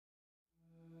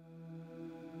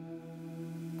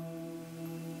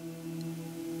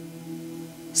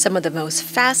Some of the most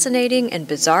fascinating and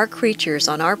bizarre creatures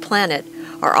on our planet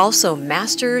are also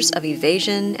masters of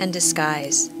evasion and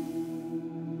disguise.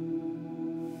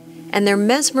 And they're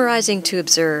mesmerizing to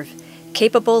observe,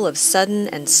 capable of sudden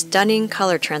and stunning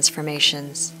color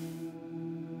transformations.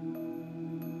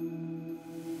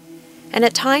 And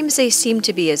at times they seem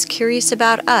to be as curious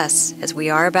about us as we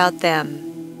are about them.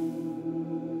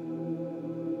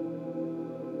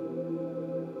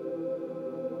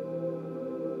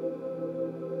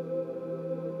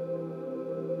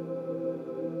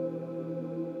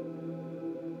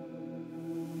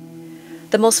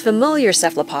 The most familiar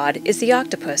cephalopod is the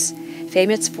octopus,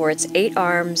 famous for its 8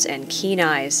 arms and keen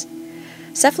eyes.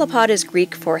 Cephalopod is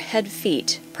Greek for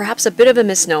head-feet, perhaps a bit of a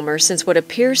misnomer since what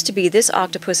appears to be this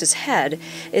octopus's head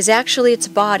is actually its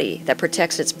body that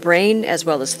protects its brain as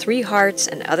well as 3 hearts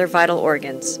and other vital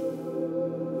organs.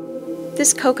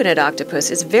 This coconut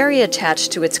octopus is very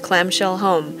attached to its clamshell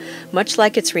home, much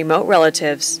like its remote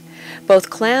relatives. Both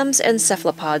clams and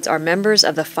cephalopods are members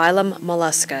of the phylum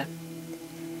Mollusca.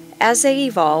 As they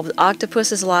evolved,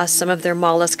 octopuses lost some of their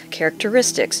mollusk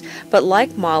characteristics, but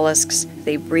like mollusks,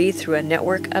 they breathe through a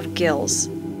network of gills.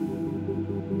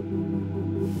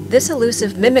 This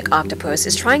elusive mimic octopus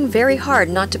is trying very hard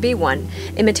not to be one,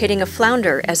 imitating a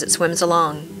flounder as it swims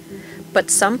along. But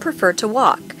some prefer to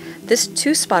walk. This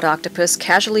 2-spot octopus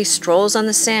casually strolls on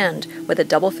the sand with a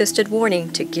double-fisted warning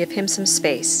to give him some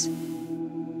space.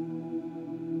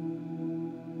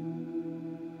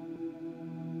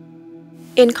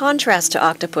 In contrast to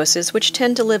octopuses, which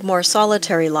tend to live more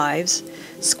solitary lives,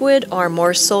 squid are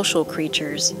more social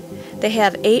creatures. They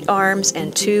have 8 arms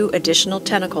and 2 additional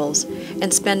tentacles,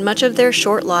 and spend much of their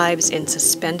short lives in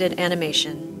suspended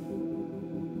animation.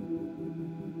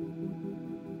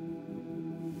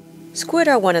 Squid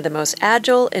are one of the most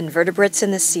agile invertebrates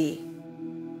in the sea.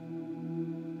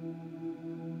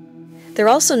 They're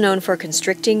also known for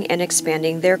constricting and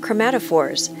expanding their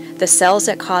chromatophores, the cells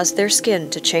that cause their skin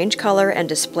to change color and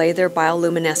display their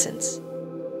bioluminescence.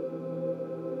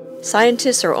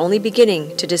 Scientists are only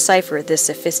beginning to decipher this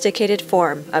sophisticated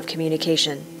form of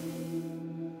communication.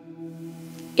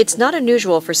 It's not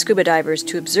unusual for scuba divers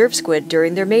to observe squid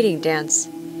during their mating dance.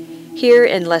 Here,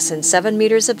 in less than 7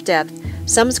 meters of depth,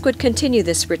 some squid continue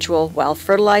this ritual while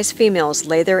fertilized females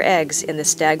lay their eggs in the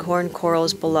staghorn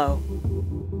corals below.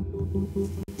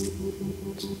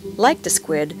 Like the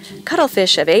squid,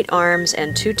 cuttlefish have 8 arms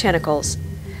and 2 tentacles.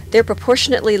 Their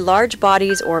proportionately large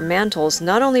bodies or mantles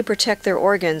not only protect their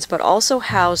organs but also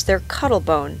house their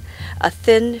cuttlebone, a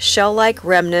thin, shell-like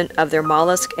remnant of their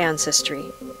mollusk ancestry.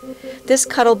 This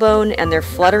cuttlebone and their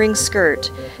fluttering skirt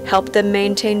help them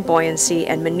maintain buoyancy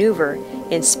and maneuver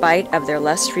in spite of their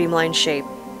less streamlined shape.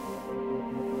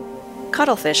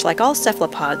 Cuttlefish, like all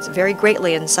cephalopods, vary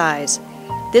greatly in size.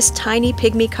 This tiny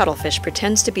pygmy cuttlefish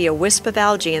pretends to be a wisp of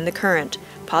algae in the current,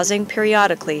 pausing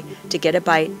periodically to get a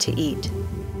bite to eat.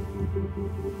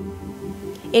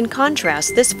 In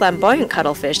contrast, this flamboyant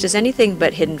cuttlefish is anything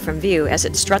but hidden from view as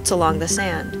it struts along the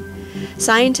sand.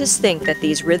 Scientists think that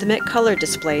these rhythmic color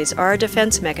displays are a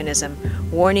defense mechanism,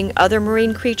 warning other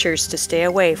marine creatures to stay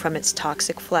away from its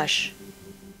toxic flesh.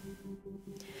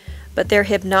 But their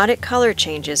hypnotic color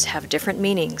changes have different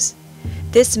meanings.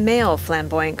 This male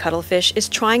flamboyant cuttlefish is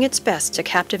trying its best to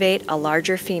captivate a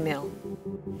larger female.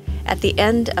 At the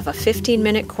end of a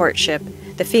 15-minute courtship,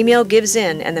 the female gives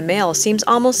in and the male seems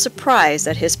almost surprised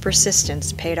that his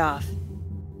persistence paid off.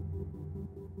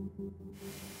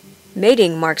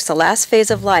 Mating marks the last phase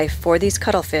of life for these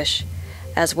cuttlefish,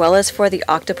 as well as for the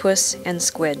octopus and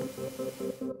squid.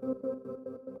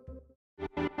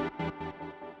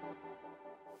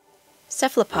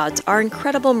 Cephalopods are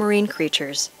incredible marine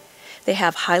creatures. They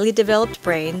have highly developed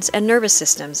brains and nervous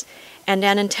systems, and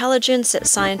an intelligence that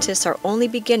scientists are only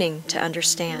beginning to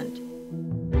understand.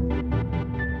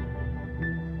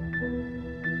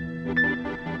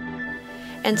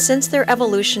 And since their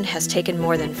evolution has taken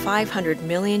more than 500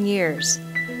 million years,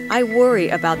 I worry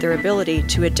about their ability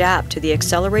to adapt to the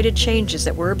accelerated changes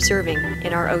that we're observing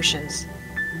in our oceans.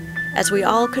 As we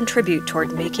all contribute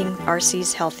toward making our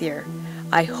seas healthier,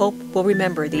 I hope we'll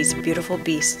remember these beautiful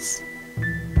beasts.